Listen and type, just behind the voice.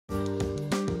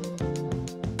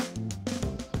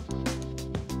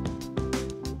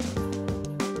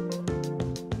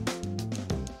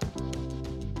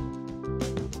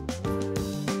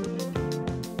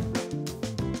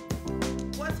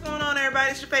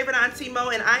everybody, it's your favorite Auntie Mo,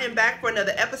 and I am back for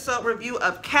another episode review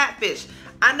of Catfish.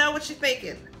 I know what you're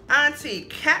thinking. Auntie,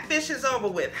 Catfish is over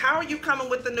with. How are you coming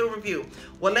with the new review?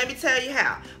 Well, let me tell you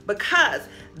how. Because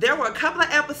there were a couple of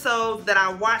episodes that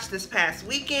I watched this past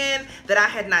weekend that I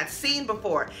had not seen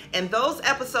before. And those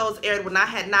episodes aired when I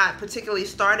had not particularly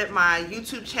started my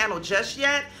YouTube channel just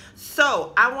yet.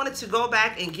 So I wanted to go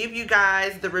back and give you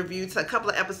guys the review to a couple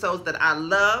of episodes that I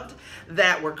loved,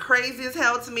 that were crazy as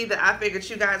hell to me, that I figured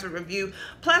you guys would review.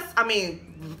 Plus,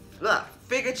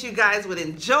 figured you guys would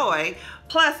enjoy.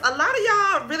 Plus, a lot of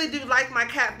y'all really do like my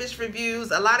Catfish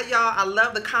reviews. A lot of y'all, I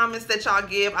love the comments that y'all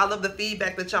give. I love the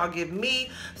feedback that y'all give me.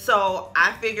 So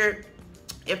I figured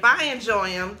if I enjoy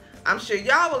them, I'm sure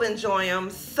y'all will enjoy them.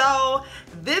 So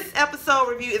this episode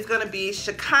review is going to be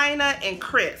Shakinah and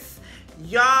Chris.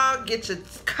 Y'all get your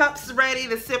cups ready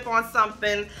to sip on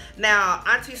something. Now,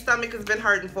 Auntie's stomach has been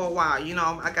hurting for a while. You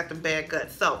know, I got the bad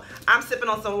guts. So I'm sipping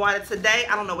on some water today.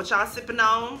 I don't know what y'all sipping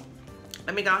on.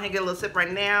 Let me go ahead and get a little sip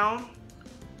right now.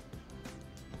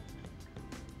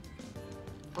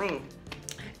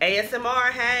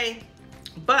 ASMR, hey.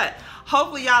 But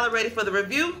hopefully y'all are ready for the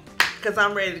review, because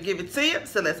I'm ready to give it to you.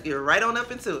 So let's get right on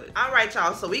up into it. All right,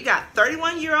 y'all. So we got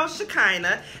 31-year-old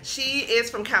Shakinah. She is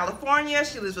from California.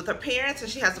 She lives with her parents, and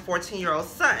she has a 14-year-old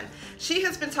son. She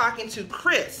has been talking to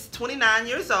Chris, 29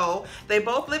 years old. They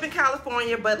both live in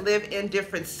California, but live in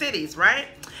different cities, right?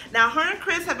 Now, her and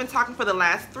Chris have been talking for the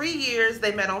last 3 years.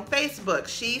 They met on Facebook.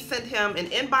 She sent him an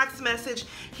inbox message.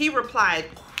 He replied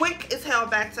quick as hell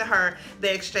back to her.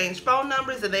 They exchanged phone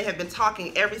numbers, and they have been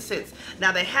talking ever since.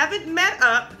 Now, they haven't met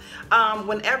up.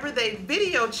 Whenever they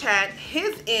video chat,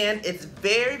 his end, it's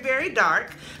very, very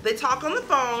dark. They talk on the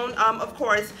phone, of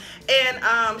course,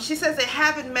 and she says they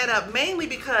haven't met up mainly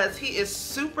because he is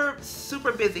super,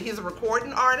 super busy. He's a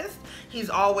recording artist. He's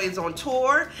always on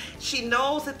tour. She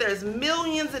knows that there's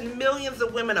millions and millions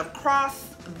of women across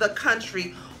the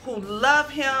country who love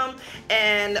him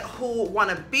and who want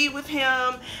to be with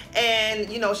him, and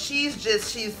you know, she's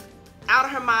out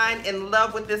of her mind, in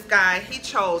love with this guy. He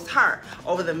chose her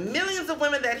over the millions of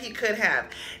women that he could have.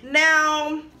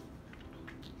 Now,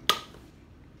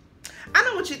 I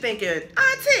know what you're thinking.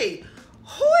 Auntie,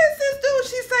 who is this dude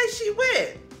she say she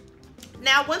with?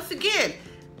 Now, once again,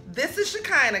 this is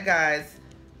Shakinah, guys.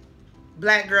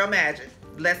 Black girl magic.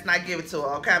 Let's not give it to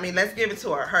her, okay? I mean, let's give it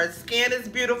to her. Her skin is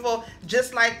beautiful,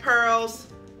 just like pearls.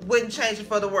 Wouldn't change it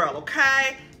for the world,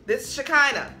 okay? This is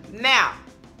Shakinah. Now,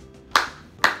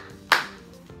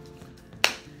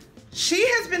 she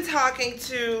has been talking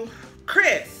to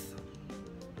Chris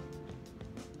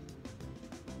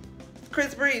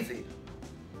Breezy.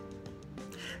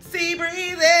 See,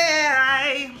 Breezy,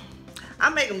 I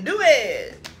make him do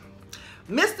it.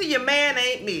 Mr. Your Man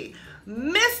Ain't Me.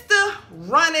 Mr.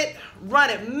 Run It.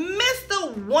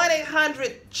 Mr.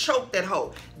 1-800 Choke That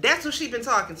Hoe. That's who she been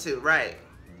talking to, right?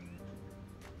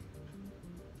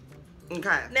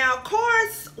 Okay. Now, of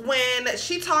course, when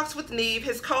she talks with Neve,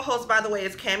 his co-host, by the way,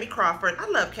 is Cammy Crawford. I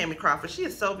love Cammy Crawford. She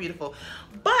is so beautiful.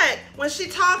 But when she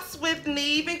talks with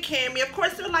Neve and Cammy, of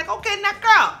course, they're like, okay, now,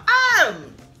 girl,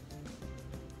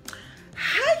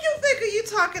 how you figure you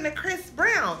talking to Chris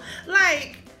Brown?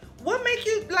 Like, what make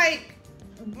you, like,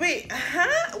 wait,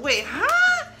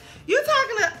 huh? You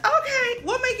talking to, okay,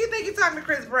 what make you think you're talking to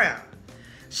Chris Brown?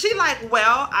 She like,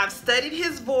 well, I've studied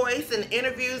his voice in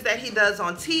interviews that he does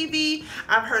on TV.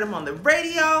 I've heard him on the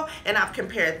radio, and I've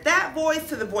compared that voice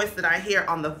to the voice that I hear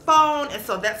on the phone, and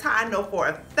so that's how I know for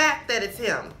a fact that it's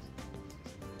him.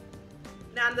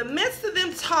 Now, in the midst of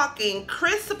them talking,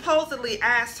 Chris supposedly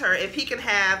asked her if he can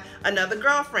have another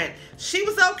girlfriend. She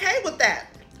was okay with that.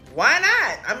 Why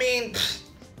not? I mean,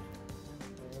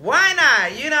 why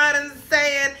not? You know what I'm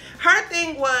saying? Her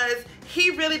thing was,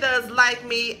 he really does like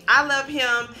me. I love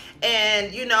him,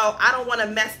 and you know, I don't want to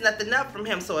mess nothing up from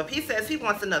him. So if he says he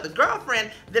wants another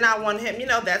girlfriend, then I want him, you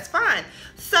know, that's fine.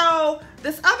 So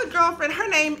this other girlfriend, her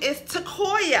name is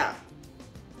Takoya,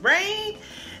 right?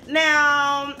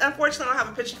 Now, unfortunately, I don't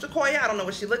have a picture of Takoya. I don't know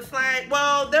what she looks like.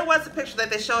 Well, there was a picture that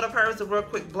they showed of her. It was a real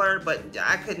quick blur, but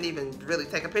I couldn't even really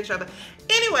take a picture of it.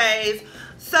 Anyways,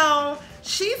 so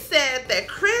she said that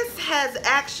Chris has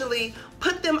actually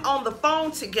put them on the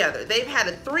phone together. They've had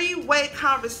a three-way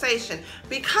conversation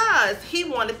because he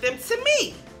wanted them to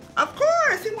meet. Of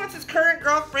course, he wants his current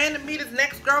girlfriend to meet his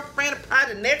next girlfriend and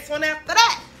probably the next one after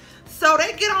that. So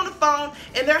they get on the phone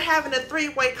and they're having a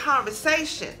three-way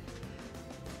conversation.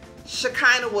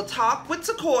 Shakinah will talk with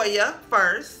Takoya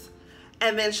first,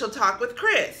 and then she'll talk with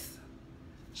Chris.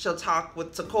 She'll talk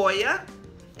with Takoya,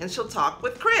 and she'll talk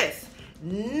with Chris.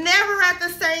 Never at the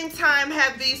same time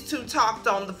have these two talked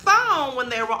on the phone. When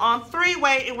they were on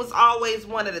three-way, it was always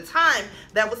one at a time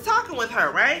that was talking with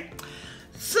her, right?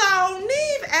 So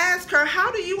Neve asked her,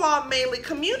 how do you all mainly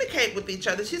communicate with each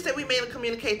other? She said, we mainly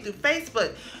communicate through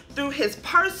Facebook, through his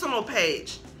personal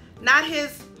page, not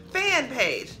his fan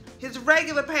page, his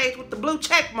regular page with the blue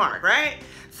check mark, right?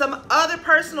 Some other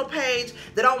personal page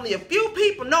that only a few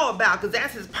people know about, because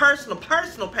that's his personal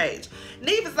page.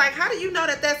 Neve is like, how do you know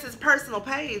that that's his personal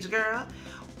page, girl?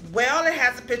 Well, it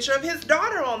has a picture of his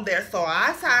daughter on there, so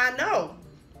that's how I know.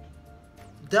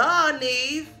 Duh,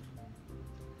 Neve.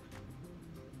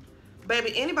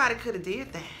 Baby, anybody could have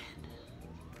did that.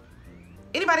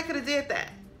 Anybody could have did that.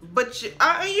 But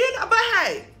but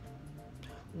hey,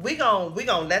 we gon'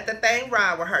 let the thing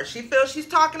ride with her. She feels she's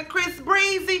talking to Chris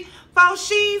Breezy,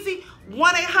 Fosheezy,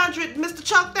 1-800 Mr.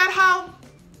 Chuck that hoe.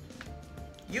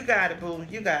 You got it, boo.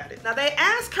 You got it. Now they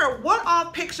ask her, what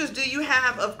all pictures do you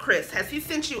have of Chris? Has he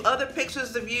sent you other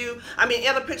pictures of you? I mean,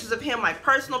 other pictures of him, like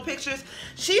personal pictures?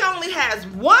 She only has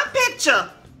one picture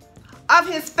of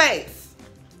his face.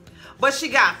 But she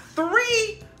got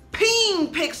 3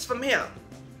 peen pics from him.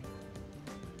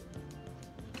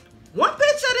 One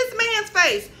picture of this man's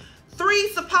face, 3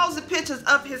 supposed pictures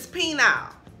of his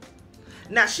penile.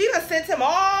 Now, she done sent him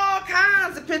all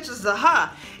kinds of pictures of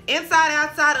her. Inside,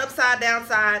 outside, upside,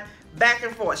 downside, back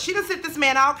and forth. She done sent this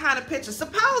man all kind of pictures,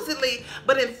 supposedly,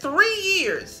 but in 3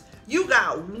 years, you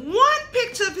got 1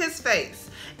 picture of his face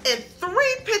and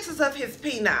 3 pictures of his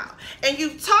penile. And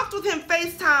you talked with him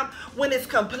FaceTime when it's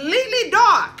completely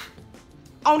dark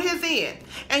on his end.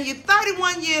 And you're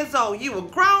 31 years old. You a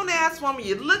grown-ass woman.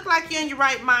 You look like you're in your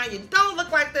right mind. You don't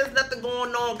look like there's nothing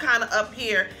going on kind of up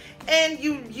here. And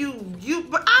but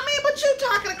you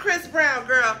talking to Chris Brown,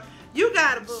 girl. You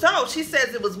got it. So she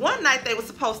says it was one night they were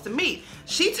supposed to meet.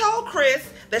 She told Chris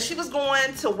that she was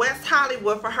going to West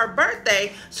Hollywood for her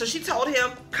birthday. So she told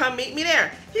him, come meet me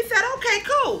there. He said, okay,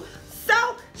 cool.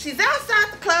 So she's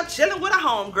outside the club chilling with a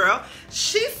homegirl.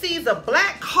 She sees a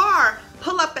black car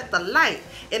pull up at the light.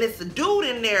 And it's a dude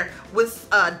in there with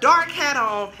a dark hat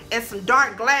on and some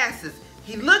dark glasses.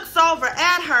 He looks over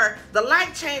at her, the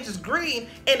light changes green,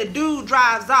 and the dude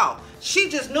drives off. She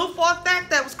just knew for a fact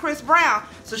that was Chris Brown,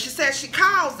 so she said she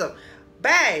calls him.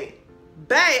 Babe,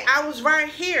 I was right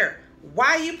here.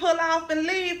 Why you pull off and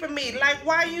leave for me? Like,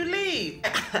 why you leave?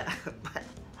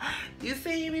 You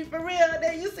see me for real,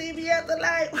 then you see me at the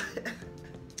light.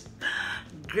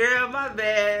 Girl, my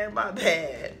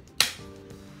bad.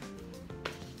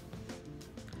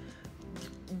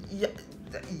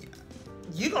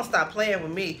 You gonna stop playing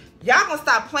with me. Y'all gonna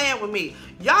stop playing with me.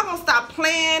 Y'all gonna stop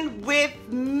playing with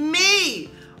me.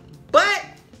 But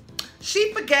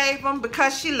she forgave him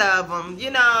because she loved him.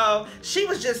 You know, she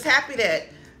was just happy that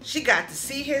she got to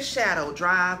see his shadow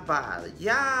drive by.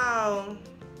 Y'all,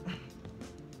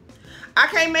 I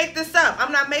can't make this up.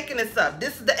 I'm not making this up.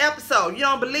 This is the episode. You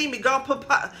don't believe me? Go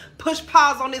push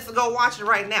pause on this and go watch it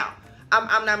right now.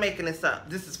 I'm not making this up.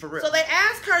 This is for real. So they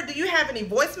asked her, do you have any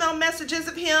voicemail messages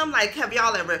of him? Like, have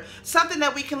y'all ever, something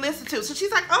that we can listen to? So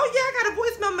she's like, oh yeah, I got a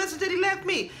voicemail message that he left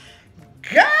me.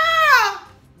 Girl,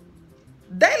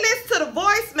 they listened to the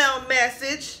voicemail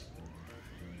message.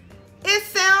 It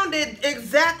sounded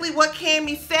exactly what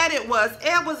Cammie said it was.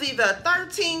 It was either a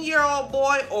 13-year-old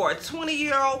boy or a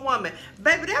 20-year-old woman.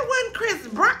 Baby, that wasn't Chris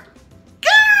Brown.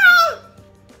 Girl,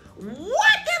 what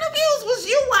interviews was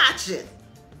you watching?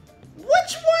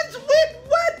 Which ones,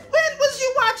 when was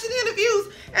you watching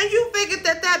interviews and you figured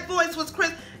that voice was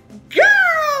Chris?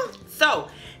 Girl! So,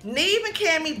 Neve and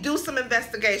Cammie do some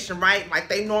investigation, right? Like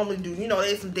they normally do. You know,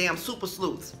 they some damn super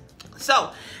sleuths.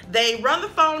 So, they run the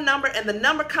phone number and the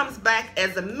number comes back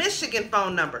as a Michigan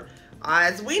phone number.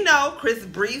 As we know, Chris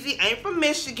Breezy ain't from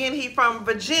Michigan, he from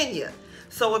Virginia.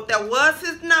 So if that was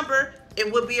his number,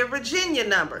 it would be a Virginia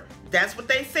number. That's what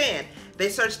they saying. They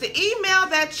search the email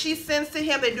that she sends to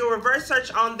him. They do a reverse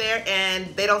search on there and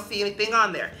they don't see anything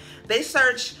on there. They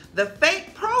search the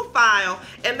fake profile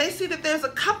and they see that there's a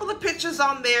couple of pictures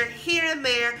on there here and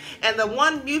there. And the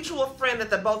one mutual friend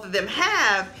that the both of them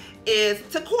have is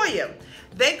Takoya.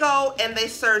 They go and they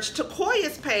search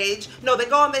Takoya's page. No, they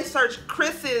go and they search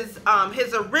Chris's,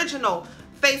 his original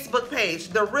Facebook page,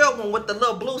 the real one with the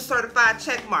little blue certified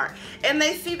check mark. And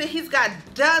they see that he's got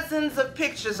dozens of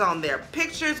pictures on there,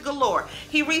 pictures galore.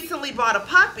 He recently bought a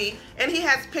puppy and he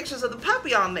has pictures of the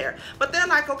puppy on there. But they're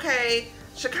like, okay,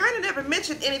 Shakinah never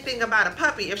mentioned anything about a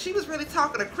puppy. If she was really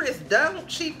talking to Chris,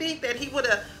 don't she think that he would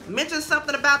have mentioned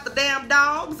something about the damn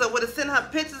dogs or would have sent her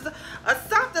pictures or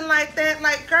something like that?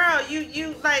 Like, girl,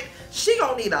 you like, she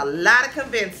gonna need a lot of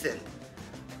convincing.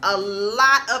 a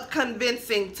lot of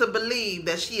convincing to believe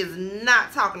that she is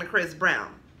not talking to Chris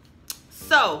Brown.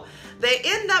 So they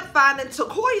end up finding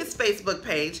Takoya's Facebook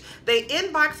page. They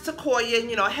inbox Takoya, and,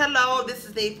 you know, hello, this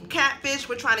is MTV Catfish.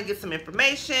 We're trying to get some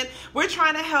information. We're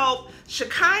trying to help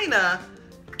Shakinah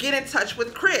get in touch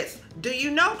with Chris. Do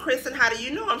you know Chris, and how do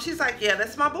you know him? She's like, yeah,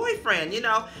 that's my boyfriend, you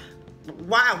know.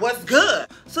 Why? What's good?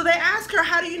 So they ask her,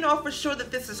 how do you know for sure that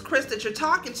this is Chris that you're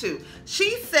talking to?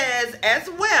 She says as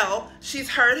well, she's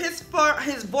heard his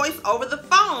voice over the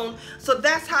phone, so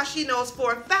that's how she knows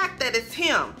for a fact that it's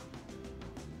him.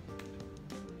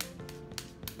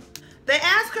 They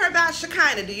ask her about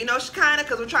Shakinah. Do you know Shakinah?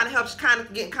 Because we're trying to help Shakinah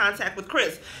get in contact with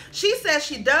Chris. She says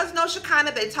she does know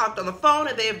Shakinah. They talked on the phone,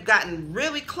 and they've gotten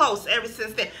really close ever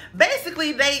since then.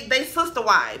 Basically, they sister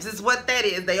wives is what that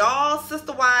is. They all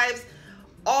sister wives,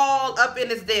 all up in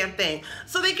this damn thing.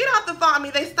 So they get off the phone. I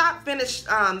mean, they finish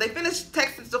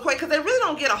texting Takoya because they really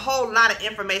don't get a whole lot of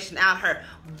information out of her.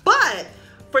 But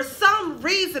for some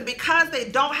reason, because they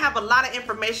don't have a lot of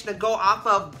information to go off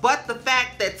of, but the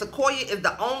fact that Takoya is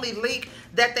the only link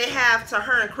that they have to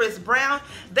her and Chris Brown,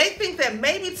 they think that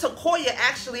maybe Takoya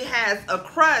actually has a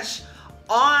crush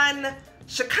on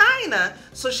Shakinah,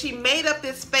 so she made up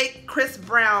this fake Chris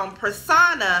Brown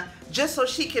persona just so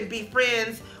she can be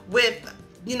friends with,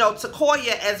 you know,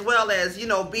 Takoya, as well as, you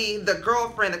know, be the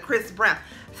girlfriend of Chris Brown.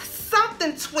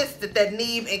 Something twisted that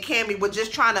Neve and Cammy were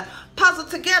just trying to puzzle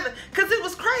together, because it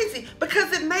was crazy,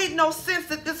 because it made no sense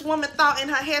that this woman thought in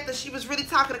her head that she was really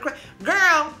talking to Chris.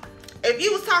 Girl, if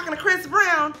you was talking to Chris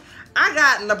Brown, I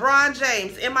got LeBron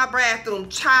James in my bathroom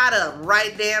tied up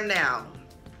right damn now.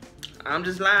 I'm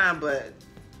just lying, but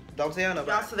don't tell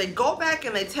nobody. Y'all, so they go back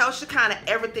and they tell Shakinah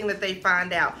everything that they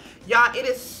find out. Y'all, it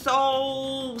is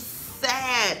so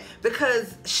sad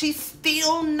because she's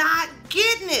still not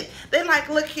getting it. They're like,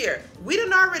 look here, we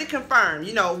done already confirmed,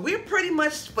 you know, we're pretty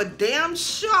much for damn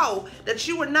sure that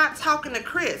you were not talking to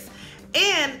Chris.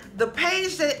 And the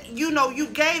page that, you know, you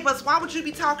gave us, why would you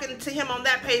be talking to him on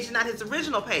that page and not his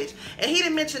original page? And he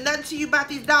didn't mention nothing to you about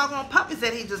these doggone puppies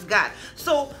that he just got.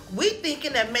 So we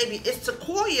thinking that maybe it's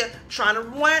Takoya trying to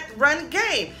run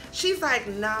game. She's like,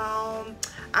 no,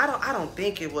 I don't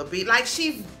think it would be. Like,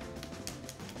 she's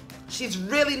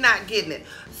really not getting it.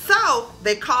 So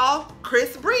they call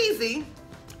Chris Breezy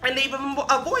and leave him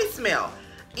a voicemail.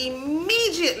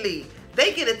 Immediately,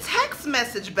 they get a text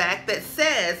message back that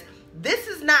says, this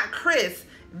is not Chris,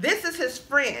 this is his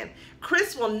friend.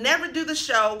 Chris will never do the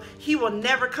show. He will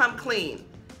never come clean.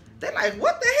 They're like,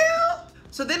 what the hell?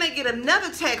 So then they get another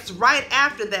text right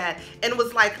after that, and it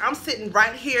was like, I'm sitting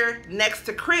right here next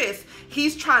to Chris.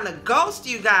 He's trying to ghost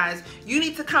you guys. You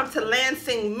need to come to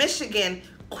Lansing, Michigan,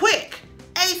 quick,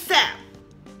 ASAP.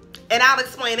 And I'll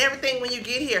explain everything when you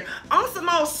get here. On some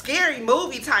old scary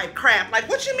movie type crap. Like,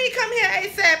 what you mean come here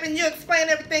ASAP and you explain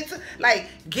everything to, like,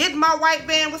 get my white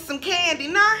van with some candy?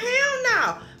 Nah, hell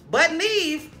no. But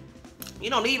Neve, you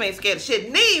know Neve ain't scared of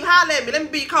shit. Neve, holla at me. Let me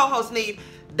be your co-host, Neve.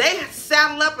 They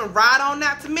saddle up and ride on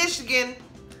out to Michigan.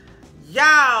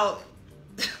 Y'all,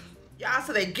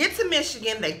 so they get to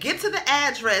Michigan. They get to the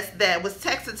address that was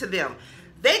texted to them.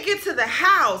 They get to the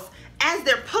house. As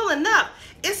they're pulling up,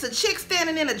 it's a chick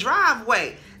standing in the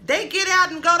driveway. They get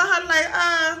out and go to her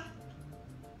like,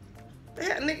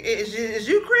 is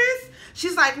you Chris?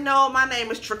 She's like, no, my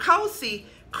name is Tracosi.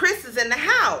 Chris is in the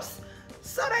house.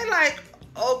 So they like,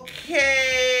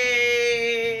 okay.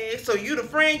 So you the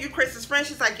friend, you Chris's friend?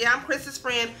 She's like, yeah, I'm Chris's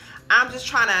friend. I'm just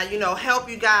trying to, you know, help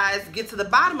you guys get to the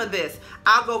bottom of this.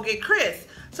 I'll go get Chris.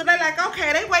 So they're like,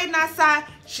 okay, they waiting outside.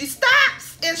 She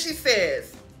stops and she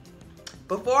says,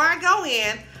 before I go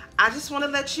in, I just want to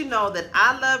let you know that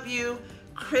I love you.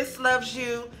 Chris loves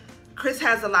you. Chris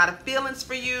has a lot of feelings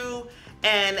for you,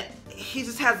 and he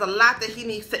just has a lot that he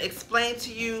needs to explain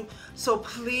to you. So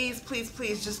please, please,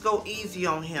 please just go easy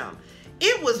on him.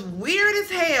 It was weird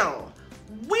as hell.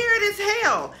 Weird as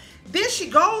hell. Then she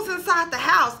goes inside the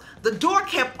house. The door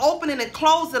kept opening and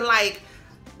closing, like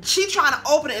she trying to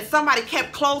open it and somebody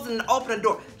kept closing and opening the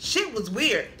door. Shit was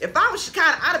weird. If I was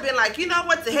Shakinah, I'd have been like, you know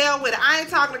what, the hell with it. I ain't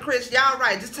talking to Chris. Y'all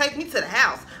right. Just take me to the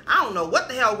house. I don't know what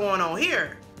the hell going on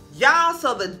here. Y'all,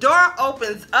 so the door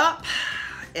opens up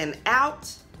and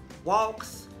out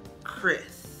walks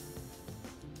Chris.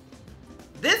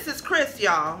 This is Chris,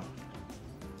 y'all.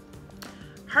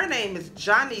 Her name is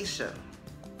Janisha.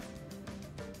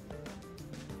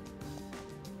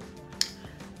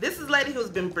 This is a lady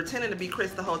who's been pretending to be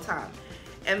Chris the whole time.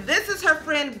 And this is her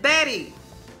friend Betty.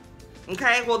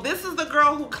 Okay, well, this is the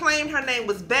girl who claimed her name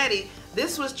was Betty.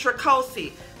 This was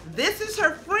Tracosi. This is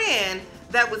her friend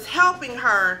that was helping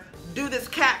her do this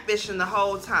catfishing the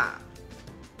whole time.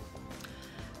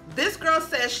 This girl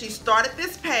says she started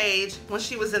this page when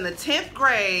she was in the 10th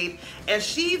grade, and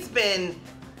she's been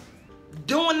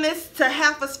doing this to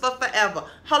Heifers for forever.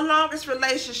 Her longest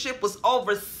relationship was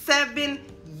over 7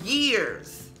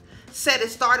 years. Said it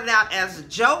started out as a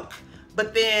joke,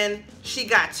 but then she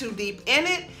got too deep in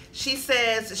it. She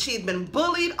says she'd been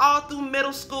bullied all through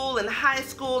middle school and high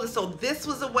school, and so this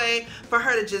was a way for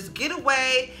her to just get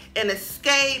away and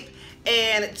escape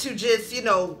and to just, you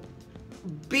know,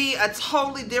 be a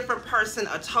totally different person,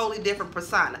 a totally different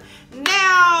persona.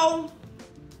 Now,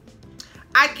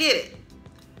 I get it.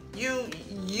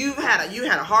 You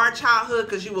had a hard childhood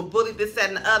because you were bullied, this, that,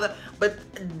 and the other, but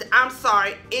I'm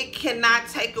sorry, it cannot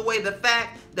take away the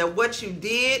fact that what you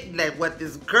did, that what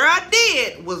this girl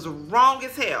did was wrong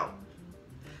as hell.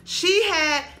 She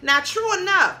had, now true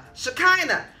enough,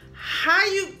 Shakinah, how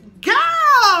you, girl,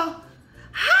 how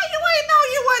you ain't know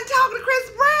you wasn't talking to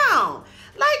Chris Brown?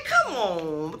 Like,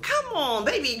 come on,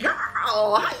 baby girl,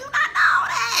 how you not know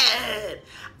that?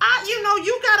 You know,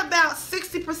 you got about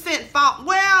 60% fault,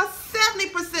 well,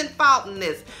 70% fault in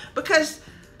this, because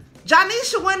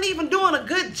Janisha wasn't even doing a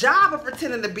good job of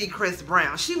pretending to be Chris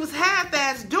Brown. She was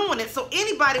half-ass doing it, so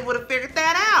anybody would have figured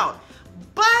that out.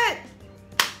 But,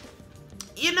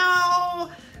 you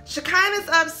know, Shakinah's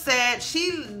upset.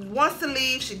 She wants to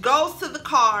leave. She goes to the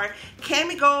car.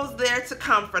 Cammy goes there to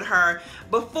comfort her.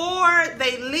 Before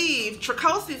they leave,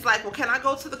 Tricosi's like, well, can I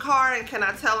go to the car and can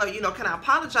I tell her, you know, can I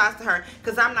apologize to her?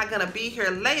 Because I'm not going to be here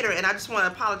later and I just want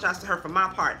to apologize to her for my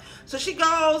part. So she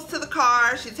goes to the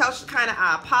car. She tells Shakinah,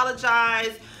 I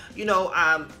apologize. You know,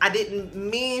 I didn't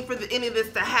mean for any of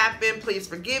this to happen. Please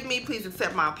forgive me. Please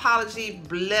accept my apology.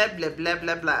 Blah, blah, blah,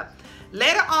 blah, blah.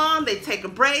 Later on, they take a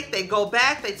break. They go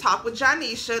back. They talk with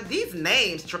Janisha. These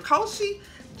names, Tricosi,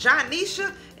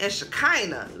 Janisha, and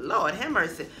Shakinah. Lord have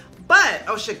mercy. But,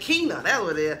 oh, Shakinah, that's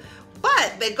what it is.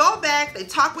 But they go back. They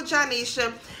talk with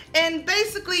Janisha. And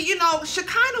basically, you know,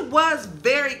 Shakinah was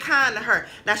very kind to her.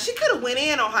 Now, she could have went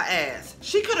in on her ass.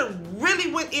 She could have really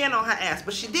went in on her ass,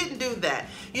 but she didn't do that.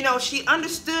 You know, she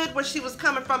understood where she was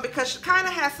coming from because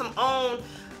Shakinah has some own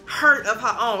hurt of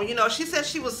her own. You know, she said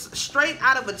she was straight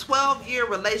out of a 12-year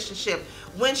relationship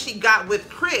when she got with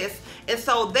Chris, and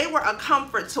so they were a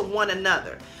comfort to one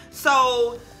another.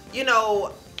 So, you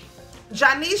know,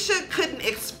 Janisha couldn't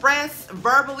express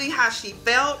verbally how she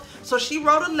felt, so she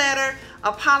wrote a letter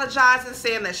apologizing,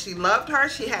 saying that she loved her,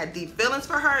 she had deep feelings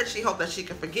for her, and she hoped that she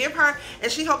could forgive her,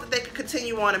 and she hoped that they could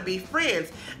continue on and be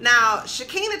friends. Now,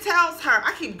 Shakinah tells her,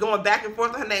 I keep going back and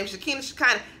forth with her name,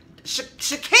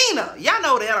 Shakinah, y'all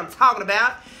know that I'm talking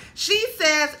about. She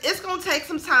says it's gonna take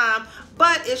some time,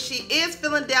 but if she is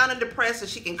feeling down and depressed,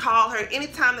 she can call her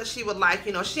anytime that she would like.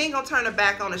 You know, she ain't gonna turn her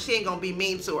back on her. She ain't gonna be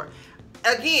mean to her.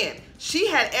 Again, she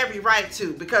had every right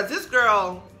to, because this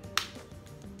girl,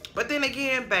 but then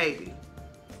again, baby,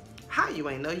 how you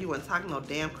ain't know you wasn't talking no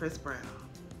damn Chris Brown?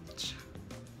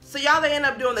 So y'all, they end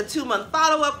up doing the 2-month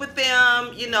follow-up with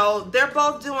them. You know, they're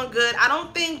both doing good. I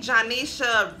don't think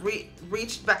Janisha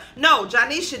reached back. No,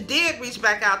 Janisha did reach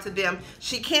back out to them.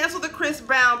 She canceled the Chris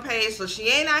Brown page, so she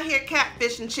ain't out here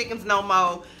catfishing chickens no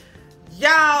more.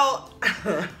 Y'all,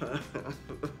 I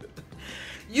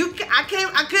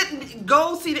couldn't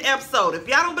go see the episode. If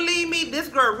y'all don't believe me, this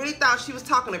girl really thought she was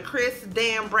talking to Chris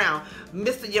damn Brown.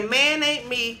 Mr. Your Man Ain't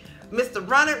Me, Mr.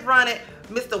 Run It,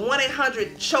 Mr.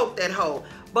 1-800 Choke That Hoe.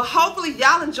 But hopefully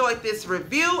y'all enjoyed this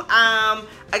review.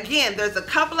 Again, there's a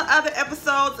couple of other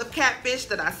episodes of Catfish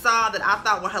that I saw that I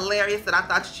thought were hilarious, that I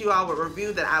thought that you all would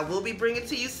review, that I will be bringing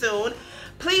to you soon.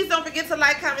 Please don't forget to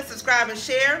like, comment, subscribe, and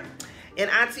share. And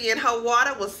Auntie and her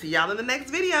water, we'll see y'all in the next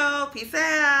video. Peace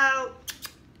out.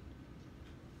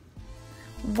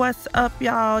 What's up,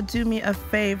 y'all? Do me a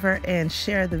favor and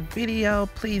share the video.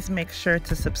 Please make sure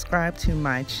to subscribe to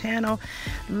my channel.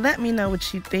 Let me know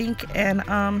what you think, and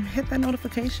hit that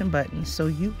notification button so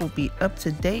you will be up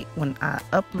to date when I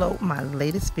upload my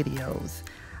latest videos.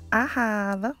 I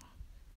holla.